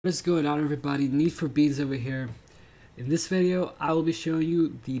What is going on, everybody? Need4beans over here. In this video I will be showing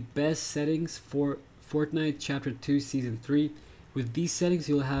you the best settings for Fortnite Chapter 2 Season 3. With these settings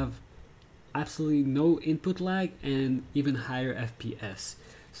you'll have absolutely no input lag and even higher FPS.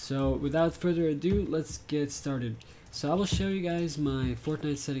 So without further ado, let's get started. So I will show you guys my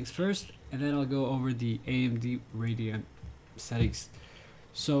Fortnite settings first, and then I'll go over the AMD Radeon settings.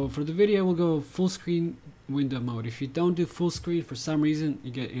 So for the video we'll go full screen window mode. If you don't do full screen for some reason,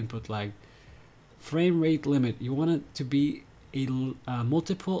 you get input lag. Frame rate limit, you want it to be a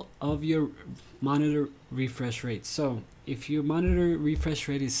multiple of your monitor refresh rate. So if your monitor refresh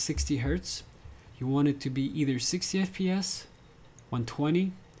rate is 60 Hz, you want it to be either 60 FPS,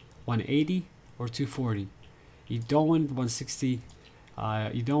 120, 180, or 240. You don't want 160, you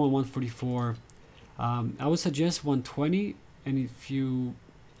don't want 144. I would suggest 120, and if you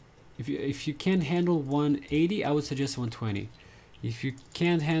can't handle 180, I would suggest 120. If you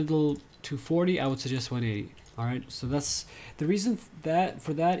can't handle 240, I would suggest 180. All right, so that's the reason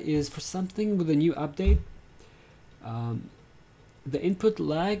for that is for something with a new update. The input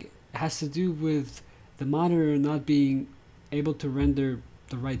lag has to do with the monitor not being able to render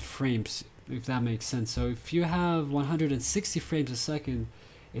the right frames, if that makes sense. So if you have 160 frames a second,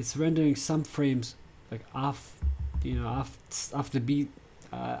 it's rendering some frames like off the beat.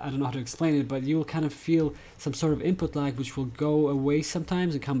 I don't know how to explain it, but you'll kind of feel some sort of input lag which will go away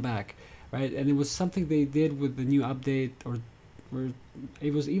sometimes and come back, right? And it was something they did with the new update, or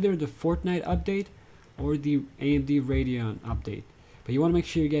it was either the Fortnite update or the AMD Radeon update. But you want to make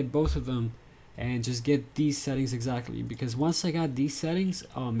sure you get both of them and just get these settings exactly, because once I got these settings,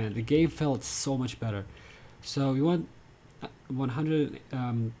 oh man, the game felt so much better. So you want 100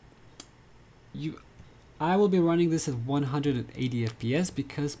 I will be running this at 180 FPS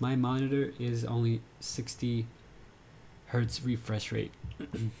because my monitor is only 60 Hz refresh rate.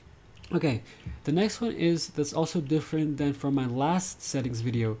 Okay, the next one is that's also different than from my last settings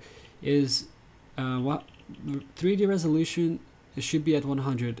video is 3D resolution. It should be at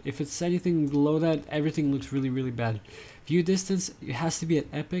 100. If it's anything below that, everything looks really bad. View distance, it has to be at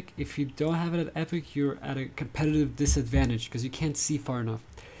epic. If you don't have it at epic, you're at a competitive disadvantage because you can't see far enough.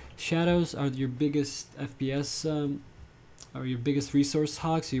 Shadows are your biggest FPS or your biggest resource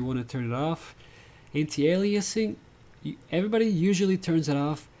hog, so you want to turn it off. Anti-Aliasing, everybody usually turns it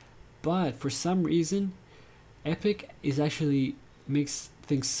off, but for some reason Epic is actually makes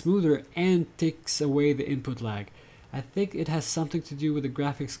things smoother and takes away the input lag. I think it has something to do with the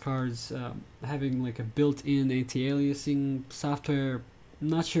graphics cards having like a built-in anti-aliasing software. I'm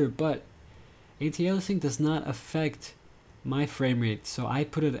not sure, but anti-aliasing does not affect my frame rate, so I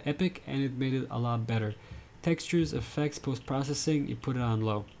put it at epic and it made it a lot better. Textures, effects, post-processing, you put it on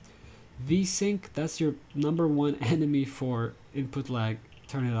low. VSync, that's your #1 enemy for input lag.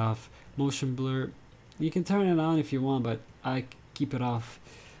 Turn it off. Motion blur, you can turn it on if you want, but I keep it off.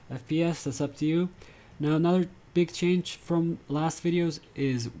 FPS, that's up to you. Now another big change from last videos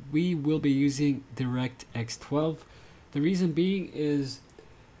is we will be using DirectX 12. The reason being is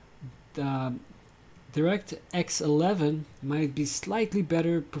DirectX 11 might be slightly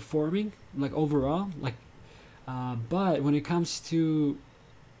better performing, like overall, like, but when it comes to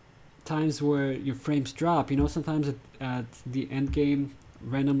times where your frames drop, sometimes at the end game,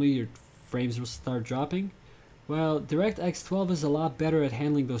 randomly your frames will start dropping. Well, DirectX 12 is a lot better at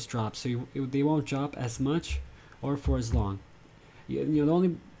handling those drops, so they won't drop as much or for as long. The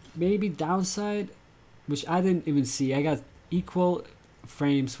only maybe downside, which I didn't even see, I got equal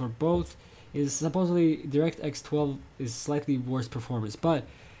frames for both, is supposedly DirectX 12 is slightly worse performance, but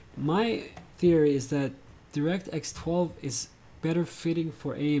my theory is that DirectX 12 is better fitting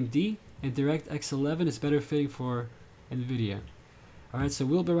for AMD and DirectX 11 is better fitting for NVIDIA. Alright, so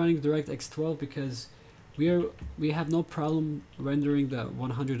we'll be running DirectX 12 because we have no problem rendering the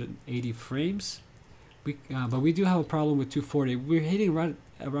 180 frames, but we do have a problem with 240. We're hitting right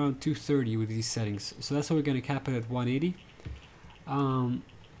around 230 with these settings, so that's why we're going to cap it at 180.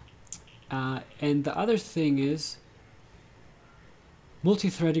 And the other thing is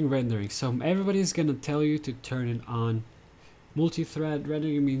multi-threading rendering. So everybody's gonna tell you to turn it on. Multi-thread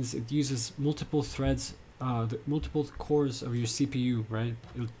rendering means it uses multiple threads, multiple cores of your CPU, right?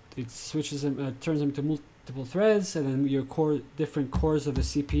 It switches them, turns them to multiple threads, and then your different cores of the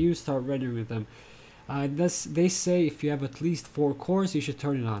CPU start rendering with them. They say if you have at least 4 cores, you should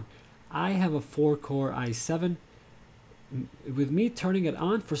turn it on. I have a 4-core i7. With me turning it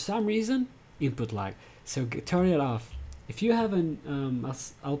on, for some reason, input lag. So turn it off. If you have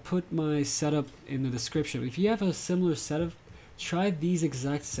I'll put my setup in the description. If you have a similar setup, try these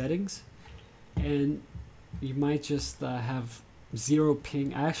exact settings, and you might just have zero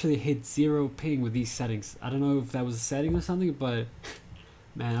ping. I actually hit zero ping with these settings. I don't know if that was a setting or something, but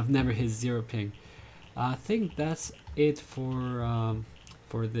man, I've never hit zero ping. I think that's it for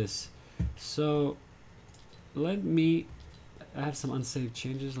this. So let me, I have some unsaved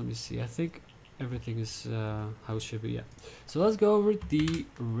changes. Let me see. I think everything is how it should be. Yeah. So let's go over the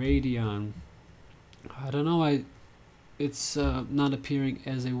Radeon. I don't know why it's not appearing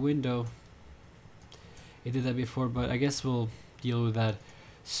as a window. It did that before, but I guess we'll deal with that.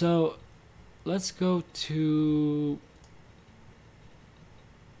 So let's go to,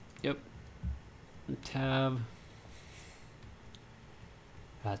 yep, tab.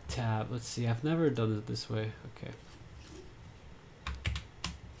 Tab. Let's see. I've never done it this way. Okay.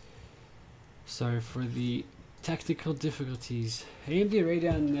 Sorry for the technical difficulties. AMD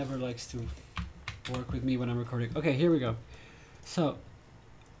Radeon never likes to work with me when I'm recording. Okay, here we go. So,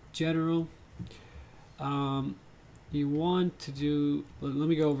 general. You want to do. Let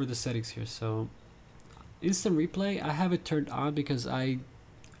me go over the settings here. So, instant replay. I have it turned on because I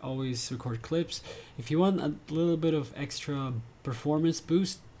always record clips. If you want a little bit of extra performance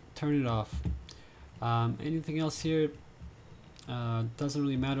boost, turn it off. Anything else here doesn't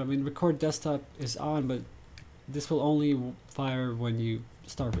really matter. I mean, record desktop is on, but this will only fire when you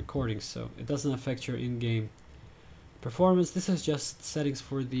start recording, so it doesn't affect your in-game performance. This is just settings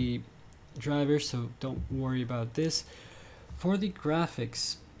for the driver, so don't worry about this. For the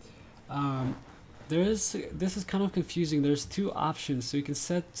graphics, this is kind of confusing. There's two options, so you can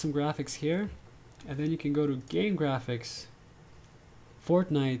set some graphics here, and then you can go to game graphics,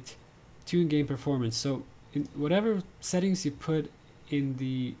 Fortnite, tune game performance. So in whatever settings you put in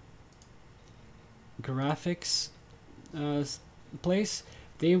the graphics place,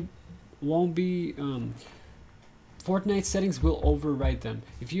 they won't be Fortnite settings will override them.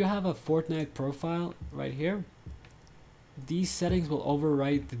 If you have a Fortnite profile right here, these settings will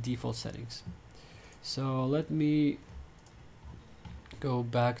override the default settings. So let me go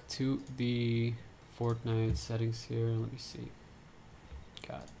back to the Fortnite settings here. Let me see.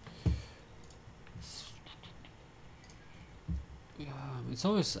 God. It's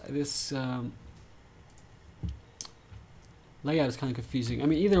always this layout is kind of confusing. I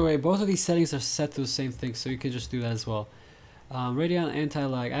mean, either way, both of these settings are set to the same thing, so you can just do that as well. Radeon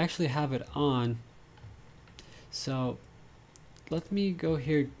anti-lag, I actually have it on. So let me go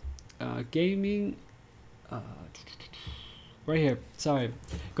here, gaming, right here. Sorry,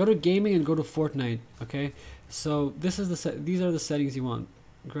 go to gaming and go to Fortnite. Okay, so this is these are the settings you want.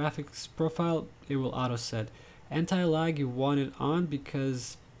 Graphics profile, it will auto set. Anti-lag, you want it on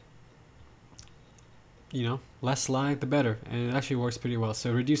because, you know, less lag the better, and it actually works pretty well.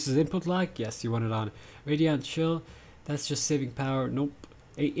 So reduces input lag, yes, you want it on. Radeon chill, that's just saving power, nope.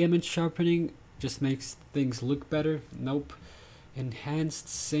 Image sharpening just makes things look better, nope. Enhanced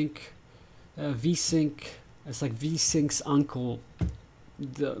sync, V-sync, it's like V-sync's uncle,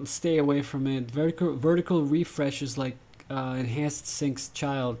 stay away from it. Vertical refresh is like enhanced sync's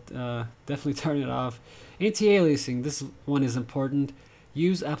child, definitely turn it off. Anti-aliasing, this one is important.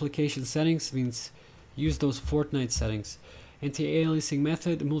 Use application settings means use those Fortnite settings. Anti-aliasing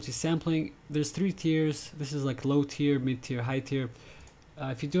method, multi-sampling, there's 3 tiers. This is like low tier, mid tier, high tier.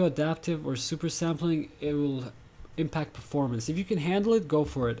 If you do adaptive or super sampling, it will impact performance. If you can handle it, go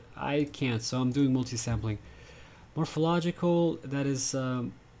for it. I can't, so I'm doing multi-sampling. Morphological, that is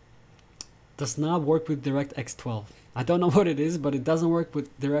does not work with DirectX 12. I don't know what it is, but it doesn't work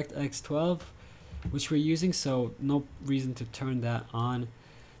with DirectX 12, which we're using, so no reason to turn that on.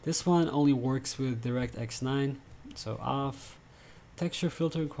 This one only works with DirectX 9, so off. Texture,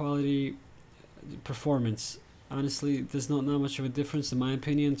 filter quality, performance. Honestly, there's not much of a difference in my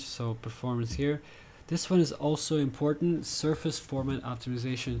opinion, so performance here. This one is also important, surface format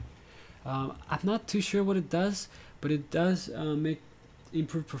optimization. I'm not too sure what it does, but it does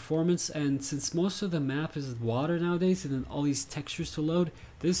improve performance, and since most of the map is water nowadays and then all these textures to load,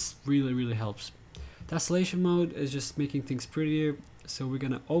 this really helps. Tessellation mode is just making things prettier, so we're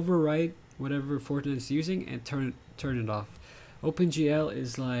gonna overwrite whatever Fortnite is using and turn it off. Opengl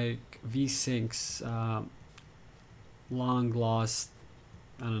is like V-sync's long lost,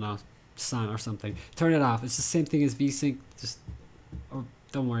 I don't know, son or something. Turn it off. It's the same thing as V-sync, just or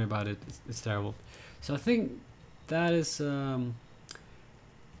don't worry about it. It's terrible. So I think that is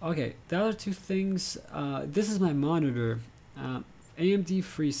okay. The other two things. This is my monitor. AMD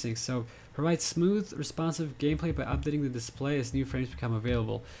FreeSync. So provides smooth, responsive gameplay by updating the display as new frames become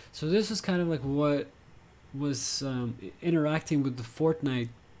available. So this is kind of like what was interacting with the Fortnite,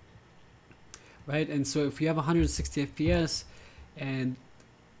 right? And so if you have 160 FPS and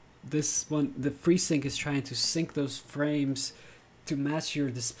this one, the FreeSync is trying to sync those frames to match your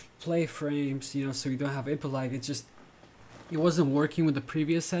display frames, you know, so you don't have input lag. It wasn't working with the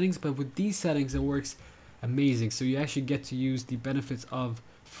previous settings, but with these settings it works amazing. So you actually get to use the benefits of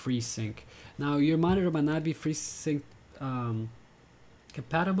FreeSync. Now your monitor might not be FreeSync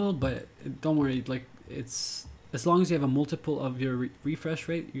compatible, but don't worry, like it's, as long as you have a multiple of your refresh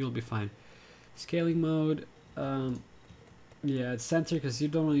rate, you'll be fine. Scaling mode, yeah, it's center because you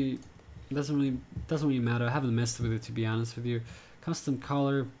don't really, doesn't really matter. I haven't messed with it, to be honest with you. Custom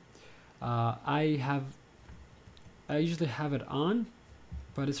color, I usually have it on,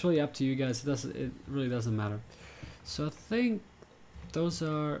 but it's really up to you guys. It really doesn't matter. So I think those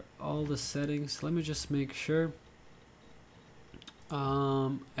are all the settings. Let me just make sure.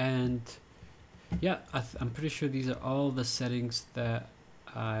 And yeah, I'm pretty sure these are all the settings that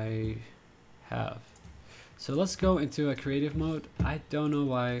I have. So let's go into a creative mode. I don't know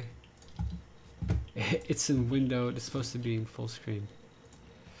why it's in window. It's supposed to be in full screen.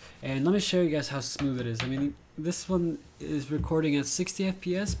 And let me show you guys how smooth it is. I mean, this one is recording at 60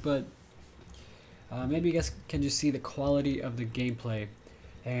 FPS, but maybe you guys can just see the quality of the gameplay.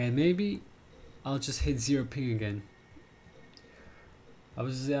 And maybe I'll just hit 0 ping again. I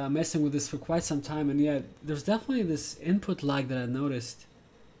was messing with this for quite some time, and yeah, there's definitely this input lag that I noticed.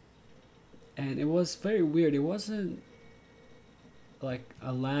 And it was very weird. It wasn't like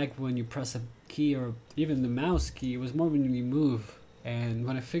a lag when you press a key or even the mouse key. It was more when you move. And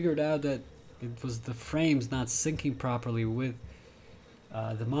when I figured out that it was the frames not syncing properly with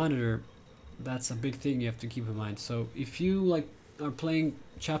the monitor, that's a big thing you have to keep in mind. So if you like are playing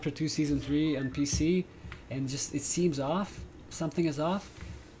Chapter 2 Season 3 on PC and just it seems off, something is off,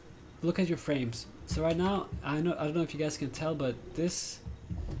 look at your frames. So right now, I don't know if you guys can tell, but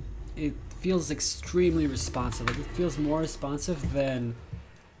it feels extremely responsive. Like it feels more responsive than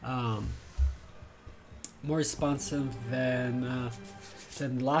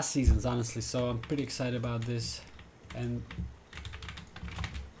last season's, honestly. So I'm pretty excited about this. And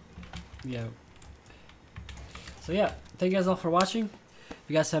yeah, so yeah, thank you guys all for watching. If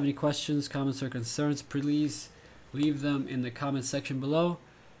you guys have any questions, comments, or concerns, please leave them in the comment section below.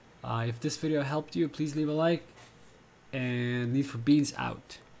 If this video helped you, please leave a like, and Need for Beans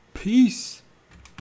out. Peace.